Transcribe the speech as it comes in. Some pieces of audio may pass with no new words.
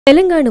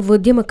తెలంగాణ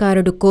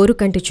ఉద్యమకారుడు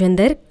కోరుకంటి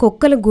చందర్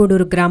కుక్కల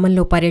గూడూరు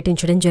గ్రామంలో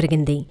పర్యటించడం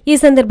జరిగింది. ఈ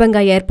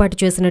సందర్భంగా ఏర్పాటు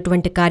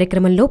చేసినటువంటి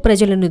కార్యక్రమంలో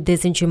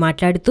ప్రజలనుద్దేశించి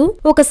మాట్లాడుతూ,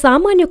 ఒక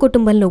సామాన్య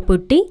కుటుంబంలో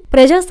పుట్టి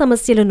ప్రజా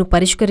సమస్యలను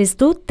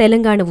పరిష్కరిస్తూ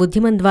తెలంగాణ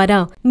ఉద్యమం ద్వారా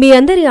మీ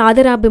అందరి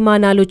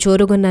ఆదరాభిమానాలు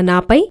చూరగొన్న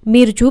నాపై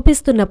మీరు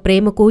చూపిస్తున్న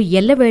ప్రేమకు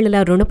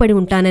ఎల్లవేళలా రుణపడి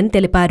ఉంటానని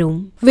తెలిపారు.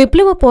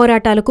 విప్లవ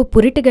పోరాటాలకు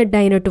పురిటిగడ్డ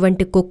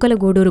అయినటువంటి కుక్కల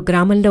గూడూరు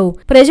గ్రామంలో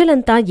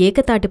ప్రజలంతా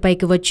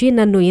ఏకతాటిపైకి వచ్చి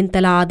నన్ను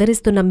ఇంతలా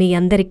ఆదరిస్తున్న మీ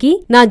అందరికీ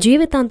నా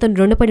జీవితాంతం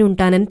రుణపడి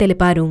ఉంటానని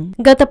తెలిపారు.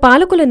 గత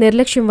పాలకుల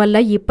నిర్లక్ష్యం వల్ల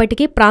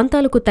ఇప్పటికీ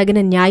ప్రాంతాలకు తగిన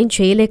న్యాయం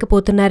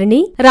చేయలేకపోతున్నారని,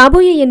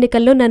 రాబోయే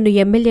ఎన్నికల్లో నన్ను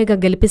ఎమ్మెల్యేగా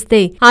గెలిపిస్తే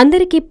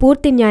అందరికీ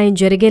పూర్తి న్యాయం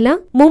జరిగేలా,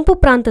 ముంపు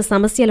ప్రాంత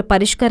సమస్యల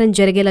పరిష్కారం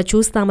జరిగేలా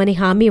చూస్తామని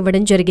హామీ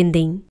ఇవ్వడం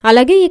జరిగింది.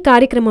 అలాగే ఈ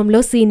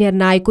కార్యక్రమంలో సీనియర్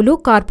నాయకులు,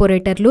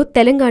 కార్పొరేటర్లు,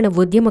 తెలంగాణ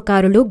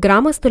ఉద్యమకారులు,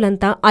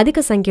 గ్రామస్తులంతా అధిక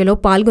సంఖ్యలో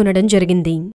పాల్గొనడం జరిగింది.